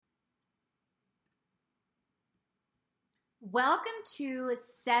Welcome to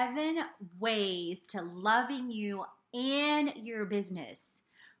 7 ways to loving you and your business.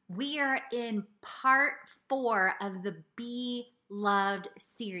 We are in part 4 of the Be Loved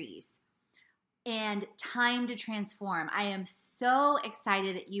series and Time to Transform. I am so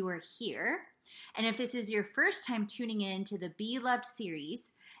excited that you are here. And if this is your first time tuning in to the Be Loved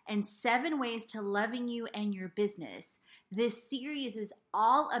series and 7 ways to loving you and your business, this series is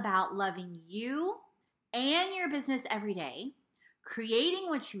all about loving you and your business every day, creating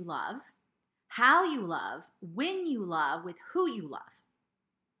what you love, how you love, when you love, with who you love.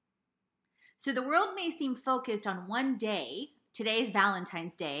 So the world may seem focused on one day, today's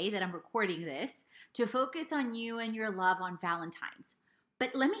Valentine's Day that I'm recording this, to focus on you and your love on Valentine's.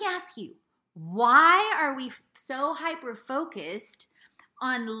 But let me ask you, why are we so hyper-focused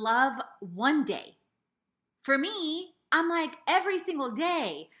on love one day? For me, I'm like, every single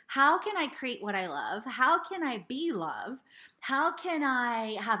day, how can I create what I love? How can I be love? How can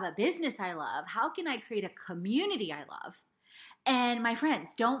I have a business I love? How can I create a community I love? And my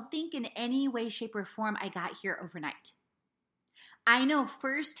friends, don't think in any way, shape, or form I got here overnight. I know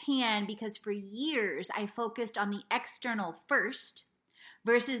firsthand because for years I focused on the external first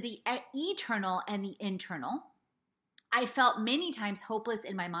versus the eternal and the internal. I felt many times hopeless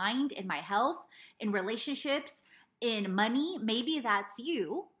in my mind, in my health, in relationships, in money. Maybe that's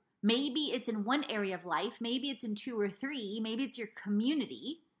you. Maybe it's in one area of life. Maybe it's in 2 or 3. Maybe it's your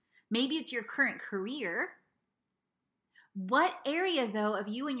community. Maybe it's your current career. What area, though, of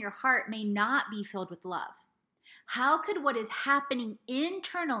you and your heart may not be filled with love? How could what is happening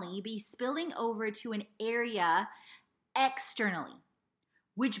internally be spilling over to an area externally?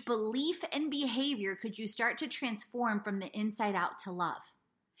 Which belief and behavior could you start to transform from the inside out to love?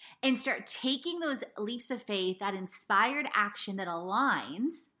 And start taking those leaps of faith, that inspired action that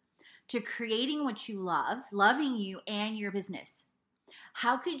aligns to creating what you love, loving you and your business.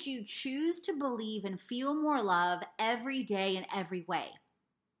 How could you choose to believe and feel more love every day in every way?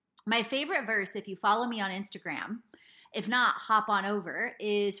 My favorite verse, if you follow me on Instagram, if not, hop on over,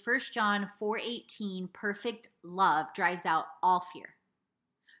 is 1 John 4:18, perfect love drives out all fear.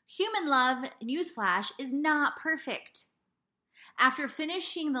 Human love, newsflash, is not perfect. After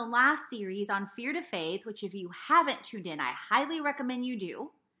finishing the last series on Fear to Faith, which if you haven't tuned in, I highly recommend you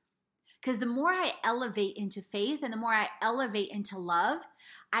do, because the more I elevate into faith and the more I elevate into love,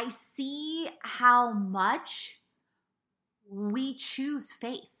 I see how much we choose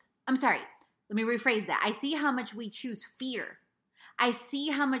faith. I'm sorry, let me rephrase that. I see how much we choose fear. I see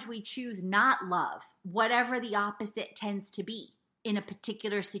how much we choose not love, whatever the opposite tends to be in a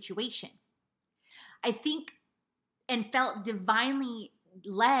particular situation. I think and felt divinely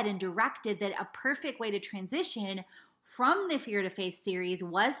led and directed that a perfect way to transition from the Fear to Faith series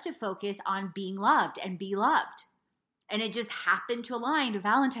was to focus on being loved and be loved. And it just happened to align to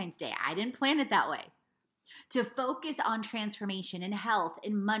Valentine's Day. I didn't plan it that way. To focus on transformation and health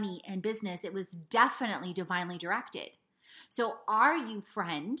and money and business, it was definitely divinely directed. So are you,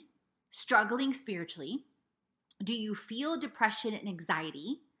 friend, struggling spiritually? Do you feel depression and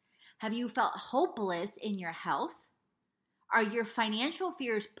anxiety? Have you felt hopeless in your health? Are your financial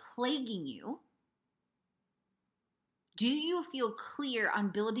fears plaguing you? Do you feel clear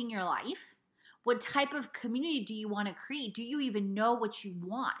on building your life? What type of community do you want to create? Do you even know what you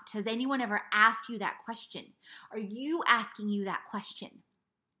want? Has anyone ever asked you that question? Are you asking you that question?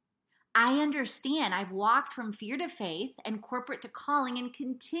 I understand. I've walked from fear to faith and corporate to calling and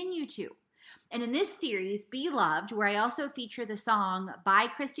continue to. And in this series, Be Loved, where I also feature the song by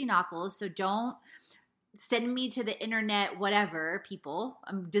Christy Nockels, so don't send me to the internet, whatever, people.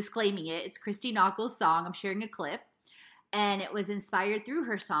 I'm disclaiming it. It's Christy Nockels' song. I'm sharing a clip. And it was inspired through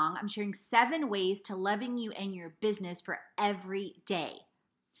her song. I'm sharing 7 ways to loving you and your business for every day.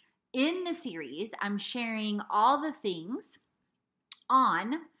 In the series, I'm sharing all the things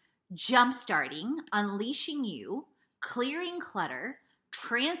on jumpstarting, unleashing you, clearing clutter,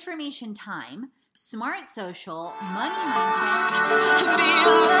 transformation time, smart social, money mindset. He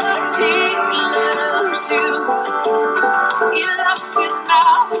loves you. He loves you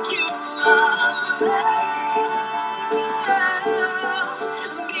now. You are loved.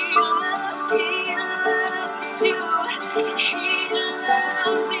 He loves you. He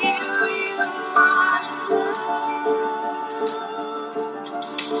loves you. You are loved.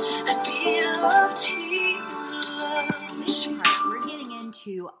 Be loved. He loves you. We're getting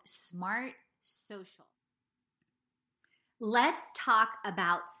into smart social. Let's talk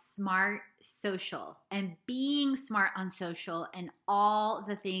about smart social and being smart on social and all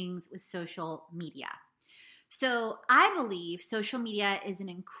the things with social media. So I believe social media is an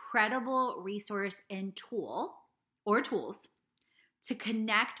incredible resource and tool, or tools to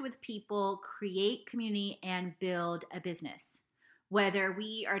connect with people, create community, and build a business. Whether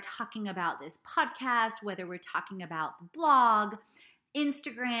we are talking about this podcast, whether we're talking about the blog,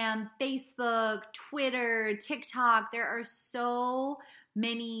 Instagram, Facebook, Twitter, TikTok, there are so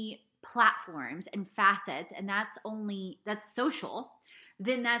many platforms and facets, and that's social.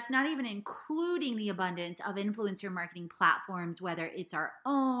 Then that's not even including the abundance of influencer marketing platforms, whether it's our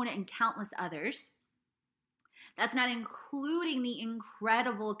own and countless others. That's not including the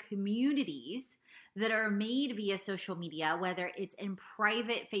incredible communities that are made via social media, whether it's in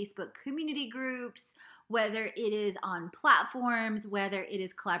private Facebook community groups, whether it is on platforms, whether it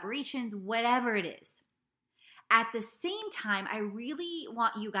is collaborations, whatever it is. At the same time, I really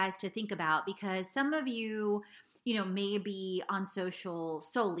want you guys to think about, because some of you, may be on social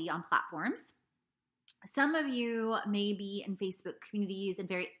solely on platforms. Some of you may be in Facebook communities and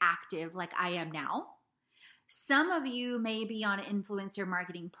very active like I am now. Some of you may be on influencer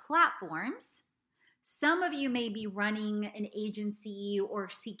marketing platforms. Some of you may be running an agency or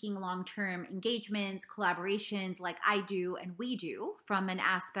seeking long-term engagements, collaborations like I do and we do, from an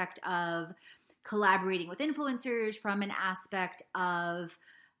aspect of collaborating with influencers, from an aspect of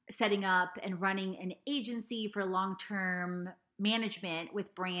setting up and running an agency for long-term management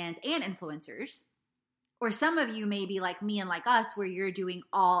with brands and influencers. Or some of you may be like me and like us, where you're doing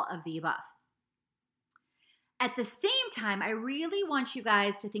all of the above. At the same time, I really want you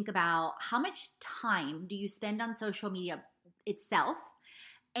guys to think about how much time do you spend on social media itself,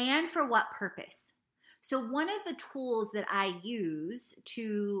 and for what purpose. So one of the tools that I use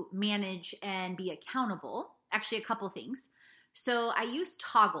to manage and be accountable, actually a couple things. So I use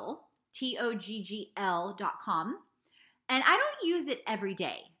Toggl, TOGGL.com, and I don't use it every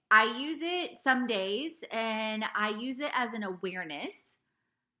day. I use it some days, and I use it as an awareness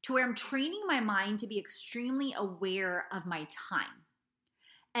to where I'm training my mind to be extremely aware of my time.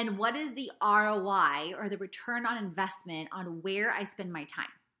 And what is the ROI, or the return on investment, on where I spend my time?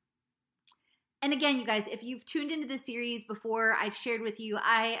 And again, you guys, if you've tuned into this series before, I've shared with you,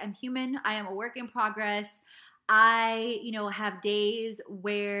 I am human. I am a work in progress. I, have days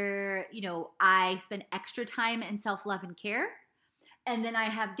where, I spend extra time in self-love and care. And then I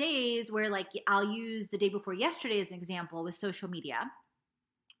have days where, like, I'll use the day before yesterday as an example with social media,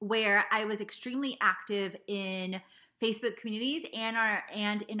 where I was extremely active in Facebook communities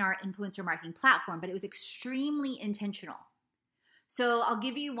and in our influencer marketing platform, but it was extremely intentional. So I'll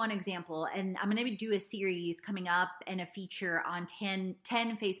give you one example, and I'm going to do a series coming up and a feature on 10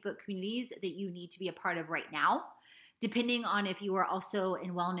 Facebook communities that you need to be a part of right now, depending on if you are also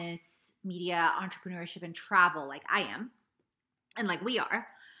in wellness, media, entrepreneurship, and travel like I am, and like we are.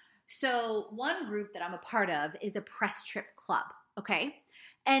 So one group that I'm a part of is a press trip club, okay?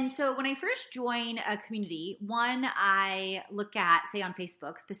 And so when I first join a community, one, I look at, say on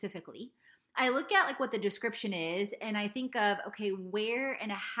Facebook specifically, I look at like what the description is, and I think of, okay, where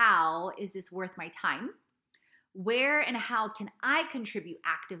and how is this worth my time? Where and how can I contribute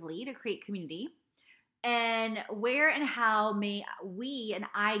actively to create community? And where and how may we and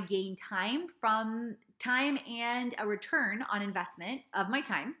I gain time and a return on investment of my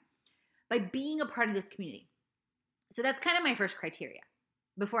time by being a part of this community? So that's kind of my first criteria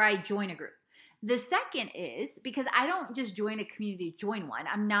before I join a group. The second is, because I don't just join a community to join one.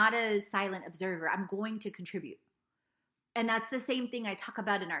 I'm not a silent observer. I'm going to contribute. And that's the same thing I talk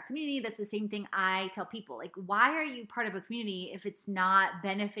about in our community. That's the same thing I tell people. Like, why are you part of a community if it's not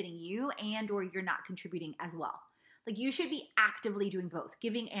benefiting you and or you're not contributing as well? Like, you should be actively doing both,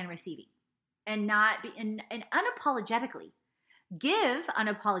 giving and receiving, and not be and unapologetically. Give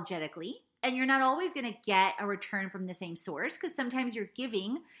unapologetically, and you're not always going to get a return from the same source, because sometimes you're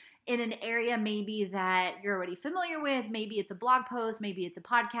giving in an area maybe that you're already familiar with. Maybe it's a blog post, maybe it's a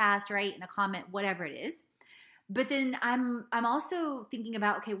podcast, right? In a comment, whatever it is. But then I'm also thinking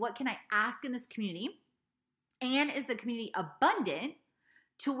about, okay, what can I ask in this community? And is the community abundant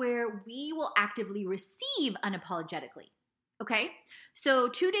to where we will actively receive unapologetically? Okay. So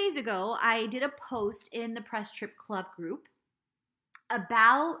 2 days ago, I did a post in the Press Trip Club group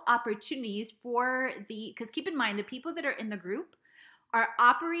about opportunities because keep in mind, the people that are in the group are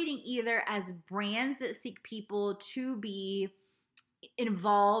operating either as brands that seek people to be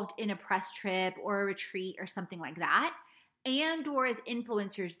involved in a press trip or a retreat or something like that, and or as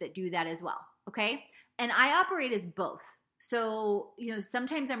influencers that do that as well, okay? And I operate as both. So,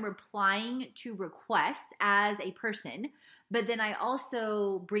 sometimes I'm replying to requests as a person, but then I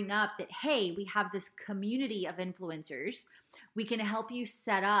also bring up that, hey, we have this community of influencers. We can help you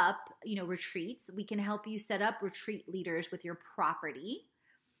set up, retreats. We can help you set up retreat leaders with your property.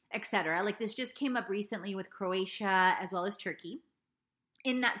 etc. Like this just came up recently with Croatia as well as Turkey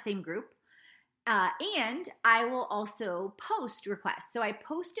in that same group. And I will also post requests. So I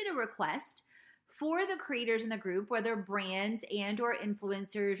posted a request for the creators in the group, whether brands and or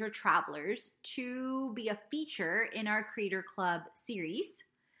influencers or travelers, to be a feature in our Creator Club series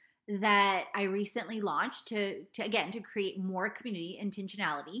that I recently launched to create more community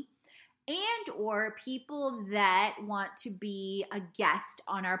intentionality, and or people that want to be a guest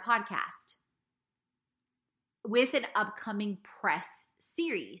on our podcast with an upcoming press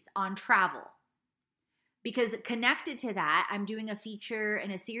series on travel. Because connected to that, I'm doing a feature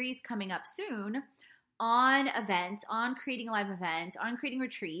and a series coming up soon on events, on creating live events, on creating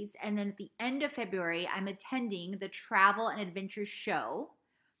retreats. And then at the end of February, I'm attending the Travel and Adventure Show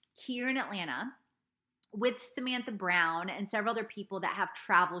here in Atlanta with Samantha Brown and several other people that have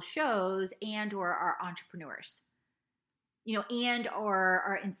travel shows and or are entrepreneurs, and or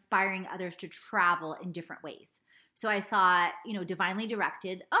are inspiring others to travel in different ways. So I thought, divinely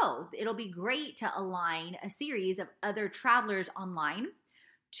directed, it'll be great to align a series of other travelers online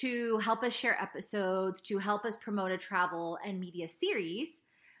to help us share episodes, to help us promote a travel and media series,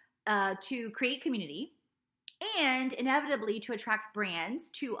 to create community, and inevitably to attract brands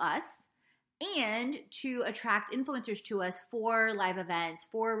to us and to attract influencers to us for live events,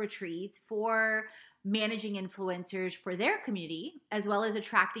 for retreats, for managing influencers for their community, as well as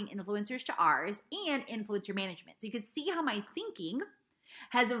attracting influencers to ours and influencer management. So you can see how my thinking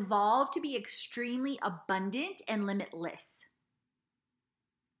has evolved to be extremely abundant and limitless.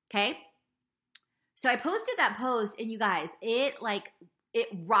 Okay? So I posted that post, and you guys, it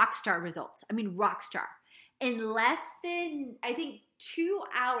rock star results. I mean, rock star. In less than, I think, 2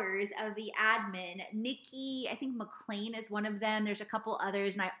 hours of the admin, Nikki, I think McLean is one of them. There's a couple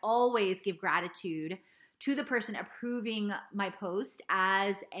others, and I always give gratitude to the person approving my post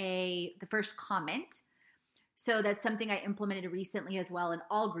as the first comment. So that's something I implemented recently as well in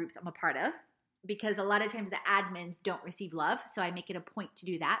all groups I'm a part of, because a lot of times the admins don't receive love. So I make it a point to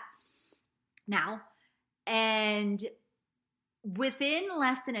do that now. And within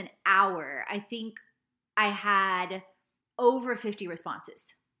less than an hour, I think I had over 50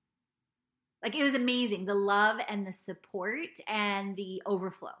 responses. Like, it was amazing, the love and the support and the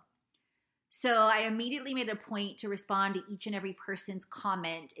overflow. So I immediately made a point to respond to each and every person's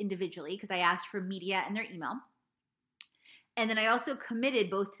comment individually, because I asked for media and their email. And then I also committed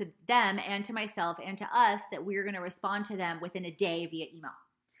both to them and to myself and to us that we were going to respond to them within a day via email.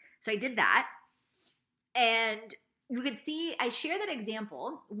 So I did that. And you could see, I share that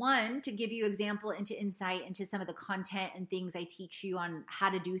example, one, to give you example into insight into some of the content and things I teach you on how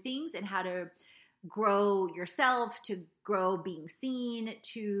to do things and how to grow yourself, to grow being seen,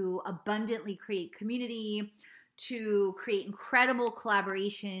 to abundantly create community, to create incredible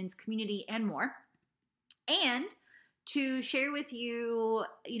collaborations, community, and more. And to share with you,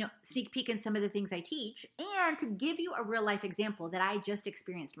 sneak peek in some of the things I teach, and to give you a real life example that I just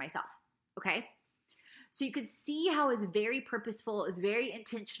experienced myself. Okay? So you could see how it's very purposeful, it's very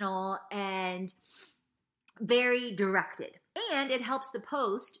intentional, and very directed. And it helps the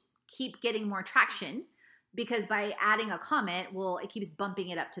post keep getting more traction, because by adding a comment, it keeps bumping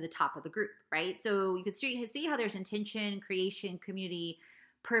it up to the top of the group, right? So you could see how there's intention, creation, community,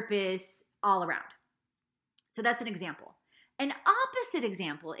 purpose all around. So that's an example. An opposite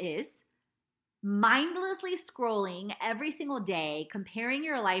example is mindlessly scrolling every single day, comparing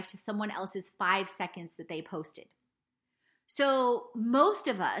your life to someone else's 5 seconds that they posted. So most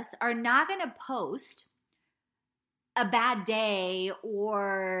of us are not going to post a bad day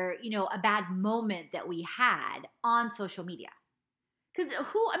or, a bad moment that we had on social media. Because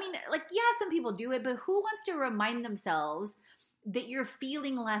some people do it, but who wants to remind themselves that you're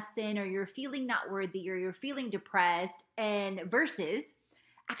feeling less than, or you're feeling not worthy, or you're feeling depressed, and versus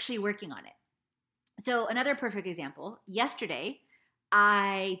actually working on it? So another perfect example, yesterday,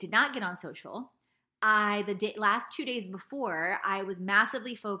 I did not get on social. Last 2 days before, I was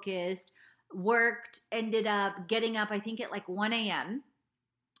massively focused, worked, ended up getting up, I think at 1 a.m.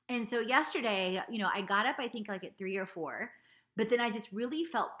 And so yesterday, I got up, I think at 3 or 4, but then I just really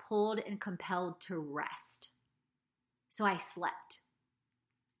felt pulled and compelled to rest. So I slept.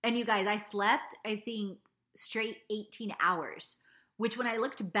 And you guys, I slept, I think, straight 18 hours. Which, when I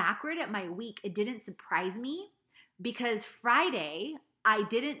looked backward at my week, it didn't surprise me, because Friday I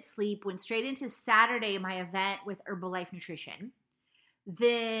didn't sleep, went straight into Saturday, my event with Herbalife Nutrition.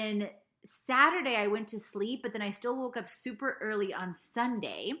 Then Saturday I went to sleep, but then I still woke up super early on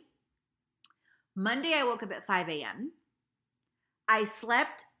Sunday. Monday I woke up at 5 a.m. I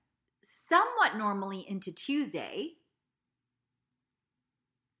slept somewhat normally into Tuesday.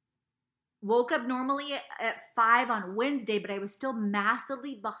 Woke up normally at 5 on Wednesday, but I was still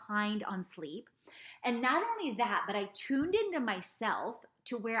massively behind on sleep. And not only that, but I tuned into myself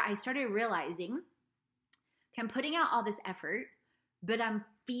to where I started realizing, okay, I'm putting out all this effort, but I'm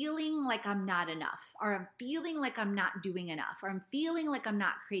feeling like I'm not enough, or I'm feeling like I'm not doing enough, or I'm feeling like I'm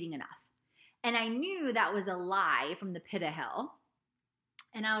not creating enough. And I knew that was a lie from the pit of hell.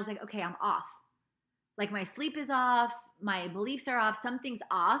 And I was like, okay, I'm off. Like my sleep is off, my beliefs are off, something's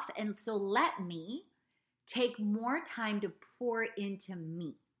off. And so let me take more time to pour into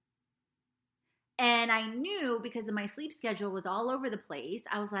me. And I knew because of my sleep schedule was all over the place,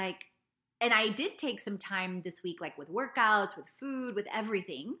 I was like, and I did take some time this week, like with workouts, with food, with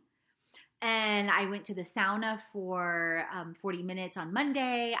everything. And I went to the sauna for 40 minutes on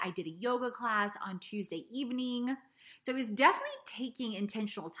Monday. I did a yoga class on Tuesday evening. So I was definitely taking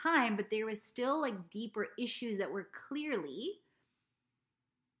intentional time, but there was still like deeper issues that were clearly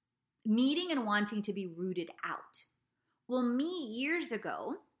needing and wanting to be rooted out. Well, me years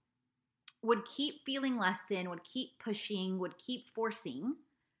ago would keep feeling less than, would keep pushing, would keep forcing.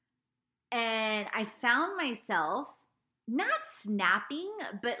 And I found myself not snapping,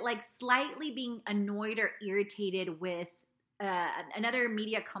 but like slightly being annoyed or irritated with another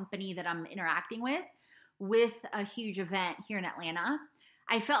media company that I'm interacting with a huge event here in Atlanta.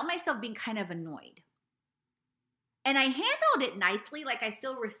 I felt myself being kind of annoyed. And I handled it nicely. Like I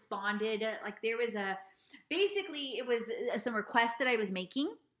still responded. Like there was basically it was some requests that I was making.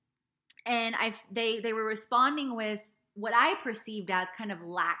 And they were responding with what I perceived as kind of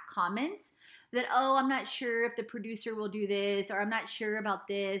lack comments that, oh, I'm not sure if the producer will do this, or I'm not sure about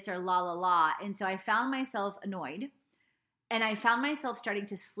this, or la, la, la. And so I found myself annoyed. And I found myself starting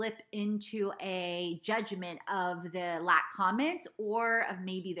to slip into a judgment of the lack comments, or of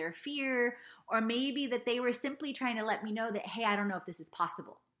maybe their fear, or maybe that they were simply trying to let me know that, hey, I don't know if this is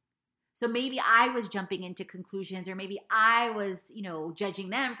possible. So maybe I was jumping into conclusions, or maybe I was, judging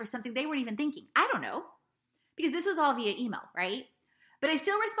them for something they weren't even thinking. I don't know, because this was all via email, right? But I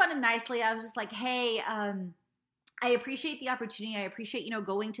still responded nicely. I was just like, hey, I appreciate the opportunity. I appreciate,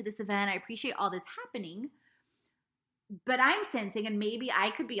 going to this event. I appreciate all this happening. But I'm sensing, and maybe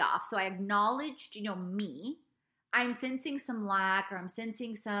I could be off. So I acknowledged, me. I'm sensing some lack, or I'm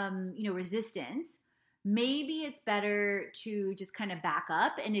sensing some, resistance. Maybe it's better to just kind of back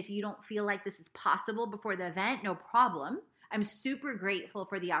up. And if you don't feel like this is possible before the event, no problem. I'm super grateful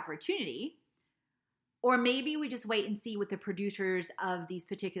for the opportunity. Or maybe we just wait and see what the producers of these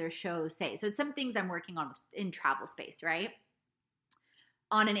particular shows say. So it's some things I'm working on in travel space, right?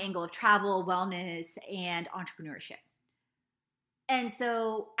 On an angle of travel, wellness, and entrepreneurship. And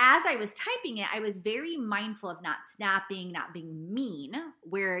so as I was typing it, I was very mindful of not snapping, not being mean,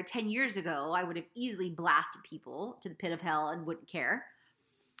 where 10 years ago, I would have easily blasted people to the pit of hell and wouldn't care.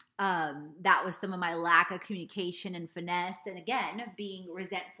 That was some of my lack of communication and finesse. And again, being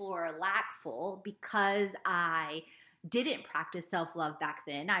resentful or lackful because I didn't practice self-love back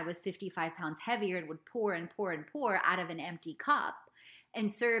then. I was 55 pounds heavier and would pour and pour and pour out of an empty cup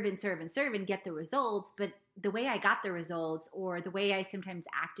and serve and serve and serve and get the results. But the way I got the results, or the way I sometimes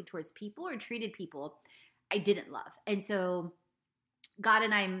acted towards people or treated people, I didn't love. And so God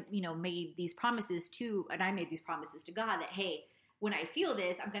and I, made these promises and I made these promises to God that, hey, when I feel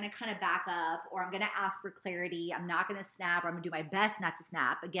this, I'm going to kind of back up, or I'm going to ask for clarity. I'm not going to snap, or I'm going to do my best not to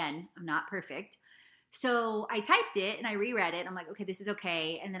snap. Again, I'm not perfect. So I typed it and I reread it. I'm like, okay, this is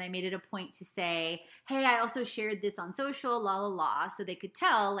okay. And then I made it a point to say, hey, I also shared this on social, la, la, la. So they could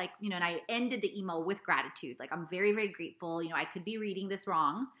tell, and I ended the email with gratitude. Like, I'm very, very grateful. I could be reading this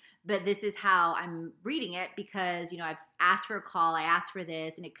wrong, but this is how I'm reading it because, I've asked for a call. I asked for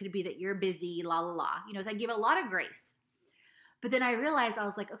this, and it could be that you're busy, la, la, la. So I give a lot of grace. But then I realized, I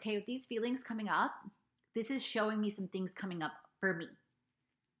was like, okay, with these feelings coming up, this is showing me some things coming up for me.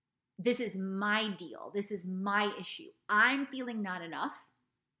 This is my deal. This is my issue. I'm feeling not enough.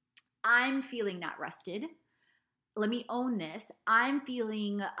 I'm feeling not rested. Let me own this. I'm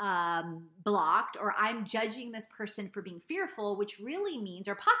feeling blocked, or I'm judging this person for being fearful, which really means,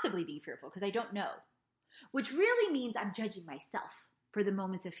 or possibly being fearful because I don't know, which really means I'm judging myself for the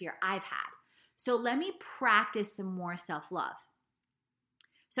moments of fear I've had. So let me practice some more self-love.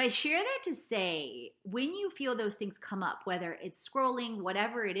 So I share that to say, when you feel those things come up, whether it's scrolling,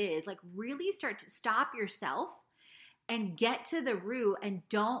 whatever it is, like really start to stop yourself and get to the root, and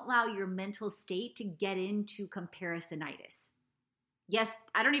don't allow your mental state to get into comparisonitis. Yes,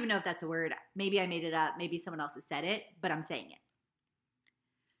 I don't even know if that's a word. Maybe I made it up. Maybe someone else has said it, but I'm saying it.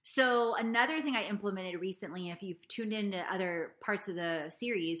 So another thing I implemented recently, if you've tuned into other parts of the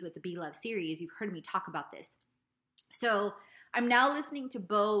series with the Be Love series, you've heard me talk about this. So I'm now listening to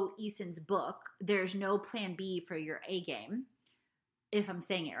Bo Eason's book, There's No Plan B for Your A Game. If I'm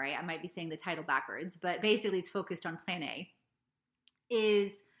saying it right, I might be saying the title backwards, but basically it's focused on plan A,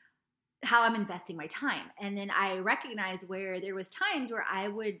 is how I'm investing my time. And then I recognize where there was times where I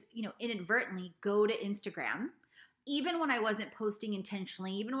would, inadvertently go to Instagram, even when I wasn't posting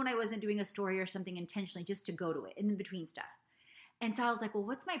intentionally, even when I wasn't doing a story or something intentionally, just to go to it in between stuff. And so I was like, well,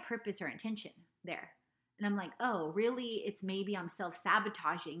 what's my purpose or intention there? And I'm like, oh, really? It's maybe I'm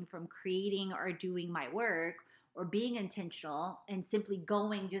self-sabotaging from creating or doing my work or being intentional and simply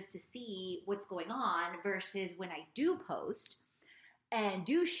going just to see what's going on, versus when I do post and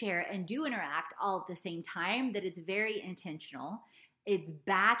do share and do interact all at the same time, that it's very intentional. It's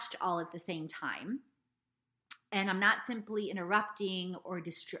batched all at the same time. And I'm not simply interrupting or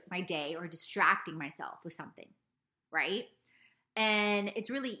my day or distracting myself with something, right? And it's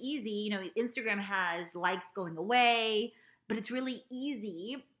really easy, Instagram has likes going away, but it's really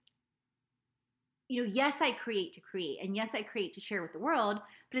easy. Yes, I create to create, and yes, I create to share with the world,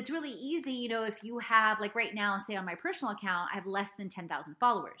 but it's really easy, if you have, like right now, say on my personal account, I have less than 10,000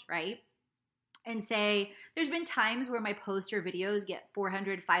 followers, right? And say there's been times where my posts or videos get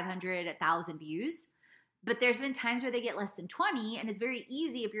 400, 500, 1,000 views, but there's been times where they get less than 20, and it's very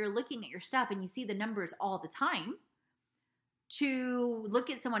easy if you're looking at your stuff and you see the numbers all the time to look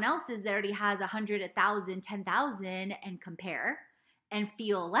at someone else's that already has 100, 1,000, 10,000 and compare and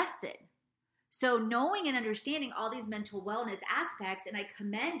feel less than. So knowing and understanding all these mental wellness aspects, and I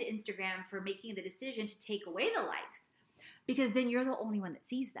commend Instagram for making the decision to take away the likes, because then you're the only one that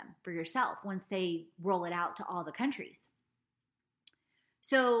sees them for yourself once they roll it out to all the countries.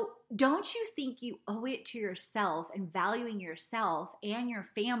 So don't you think you owe it to yourself and valuing yourself and your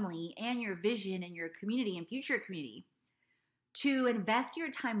family and your vision and your community and future community to invest your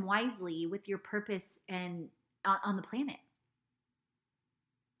time wisely with your purpose and on the planet?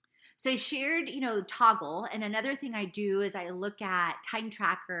 So I shared, Toggle. And another thing I do is I look at Time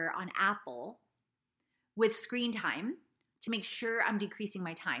Tracker on Apple with screen time to make sure I'm decreasing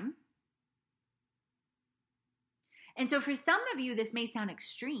my time. And so for some of you, this may sound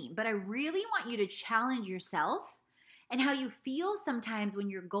extreme, but I really want you to challenge yourself and how you feel sometimes when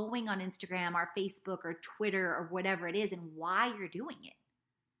you're going on Instagram or Facebook or Twitter or whatever it is, and why you're doing it.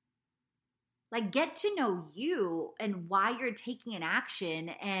 Like, get to know you and why you're taking an action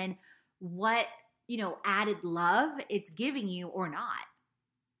and what, added love it's giving you or not.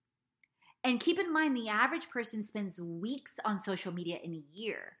 And keep in mind, the average person spends weeks on social media in a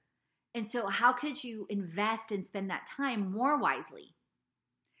year. And so how could you invest and spend that time more wisely?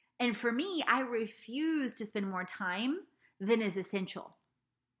 And for me, I refuse to spend more time than is essential.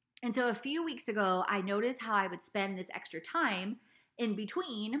 And so a few weeks ago, I noticed how I would spend this extra time in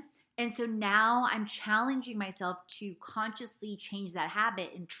between. And so now I'm challenging myself to consciously change that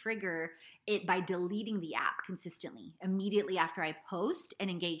habit and trigger it by deleting the app consistently, immediately after I post and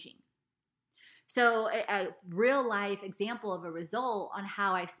engaging. So a real life example of a result on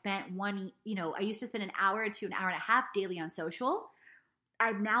how I spent I used to spend an hour to an hour and a half daily on social.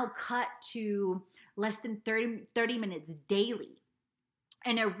 I've now cut to less than 30 minutes daily.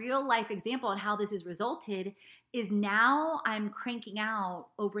 And a real life example on how this has resulted is now I'm cranking out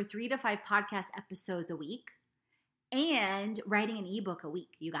over 3 to 5 podcast episodes a week and writing an ebook a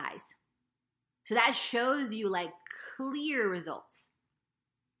week, you guys. So that shows you like clear results.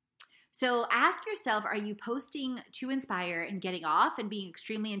 So ask yourself, are you posting to inspire and getting off and being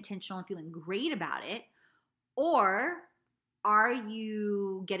extremely intentional and feeling great about it? Or are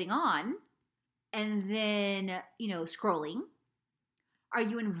you getting on and then, scrolling? Are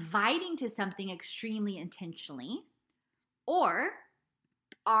you inviting to something extremely intentionally? Or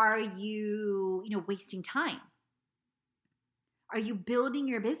are you, wasting time? Are you building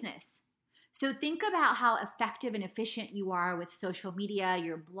your business? So think about how effective and efficient you are with social media,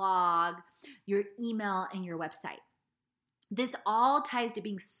 your blog, your email, and your website. This all ties to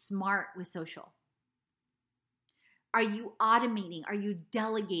being smart with social. Are you automating? Are you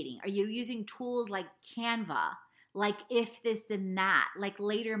delegating? Are you using tools like Canva, like If This Then That, like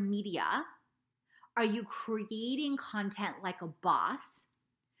Later Media? Are you creating content like a boss?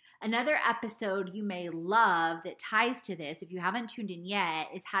 Another episode you may love that ties to this, if you haven't tuned in yet,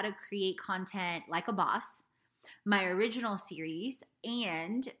 is How to Create Content Like a Boss, my original series,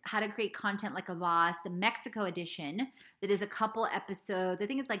 and How to Create Content Like a Boss, the Mexico edition, that is a couple episodes. I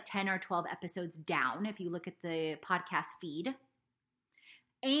think it's like 10 or 12 episodes down if you look at the podcast feed.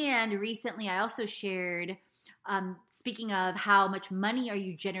 And recently I also shared, speaking of how much money are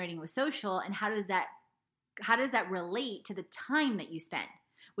you generating with social, and how does that relate to the time that you spend,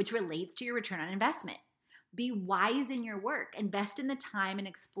 which relates to your return on investment. Be wise in your work, invest in the time, and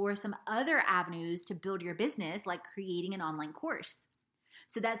explore some other avenues to build your business, like creating an online course.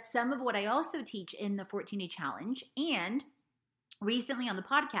 So that's some of what I also teach in the 14-day challenge. And recently on the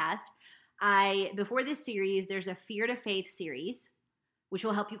podcast, before this series, there's a Fear to Faith series, which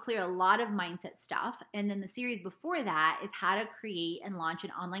will help you clear a lot of mindset stuff. And then the series before that is how to create and launch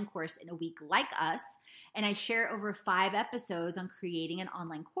an online course in a week like us. And I share over 5 episodes on creating an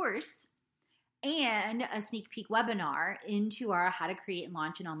online course and a sneak peek webinar into our how to create and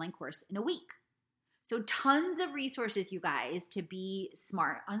launch an online course in a week. So tons of resources, you guys, to be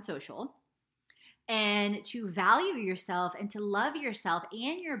smart on social and to value yourself and to love yourself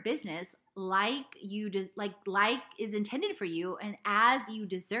and your business like is intended for you and as you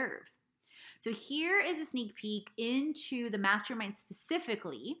deserve. So here is a sneak peek into the mastermind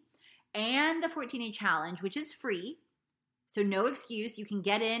specifically and the 14-day challenge, which is free. So no excuse. You can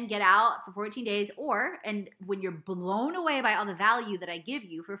get in, get out for 14 days, and when you're blown away by all the value that I give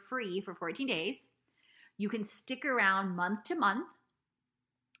you for free for 14 days, you can stick around month to month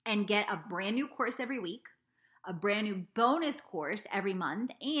and get a brand new course every week, a brand new bonus course every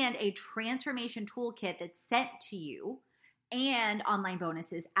month, and a transformation toolkit that's sent to you and online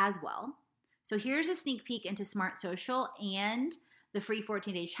bonuses as well. So here's a sneak peek into Smart Social and the free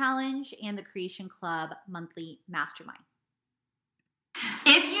 14-day challenge and the Creation Club monthly mastermind.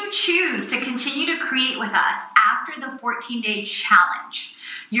 If you choose to continue to create with us after the 14-day challenge,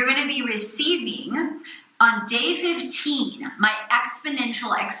 you're going to be receiving on day 15 my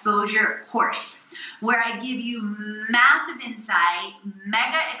Exponential Exposure course, where I give you massive insight,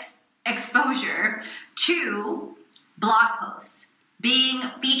 mega exposure to blog posts, being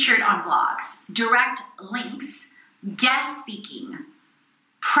featured on blogs, direct links, guest speaking,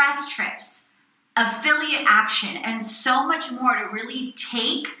 press trips, affiliate action, and so much more to really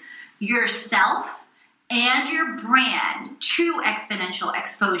take yourself and your brand to exponential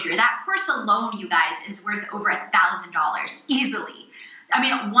exposure. That course alone, you guys, is worth over $1,000 easily. I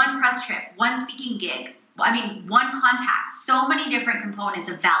mean, one press trip, one speaking gig, one contact, so many different components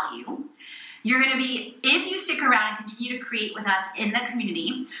of value. You're going to be, if you stick around and continue to create with us in the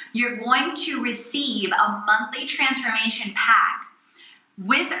community, you're going to receive a monthly transformation pack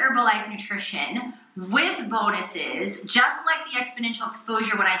with Herbalife Nutrition, with bonuses, just like the Exponential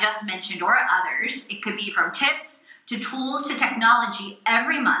Exposure one I just mentioned or others. It could be from tips to tools to technology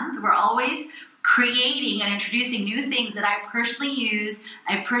every month. We're always creating and introducing new things that I personally use,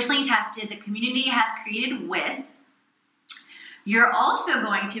 I've personally tested, the community has created with. You're also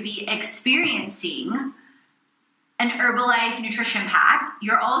going to be experiencing an Herbalife Nutrition pack.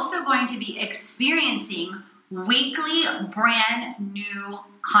 You're also going to be experiencing weekly brand new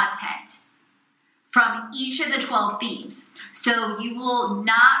content from each of the 12 themes. So you will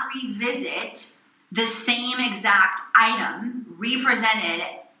not revisit the same exact item represented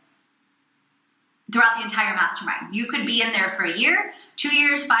throughout the entire mastermind. You could be in there for a year, 2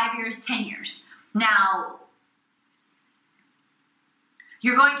 years, 5 years, 10 years. Now,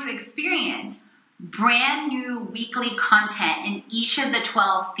 you're going to experience brand new weekly content in each of the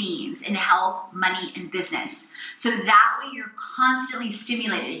 12 themes in health, money, and business. So that way you're constantly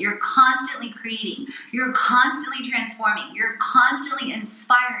stimulated, you're constantly creating, you're constantly transforming, you're constantly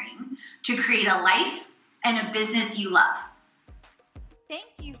inspiring to create a life and a business you love. Thank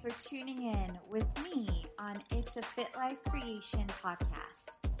you for tuning in with me on It's a Fit Life Creation podcast.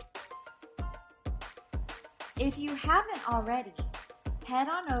 If you haven't already, head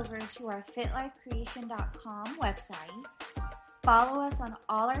on over to our fitlifecreation.com website, follow us on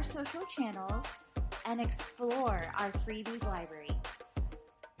all our social channels, and explore our freebies library.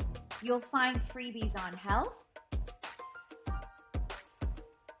 You'll find freebies on health,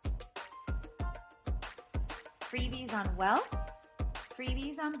 freebies on wealth,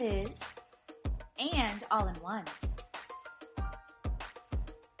 freebies on biz, and all in one.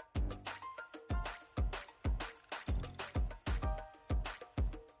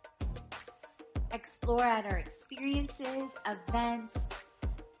 Explore at our experiences, events,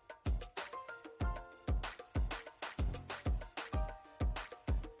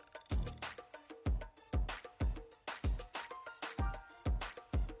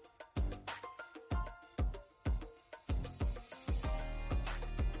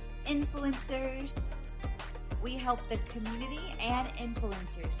 influencers. We help the community and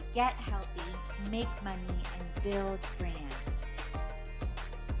influencers get healthy, make money, and build brands.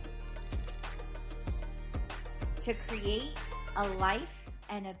 To create a life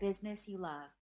and a business you love.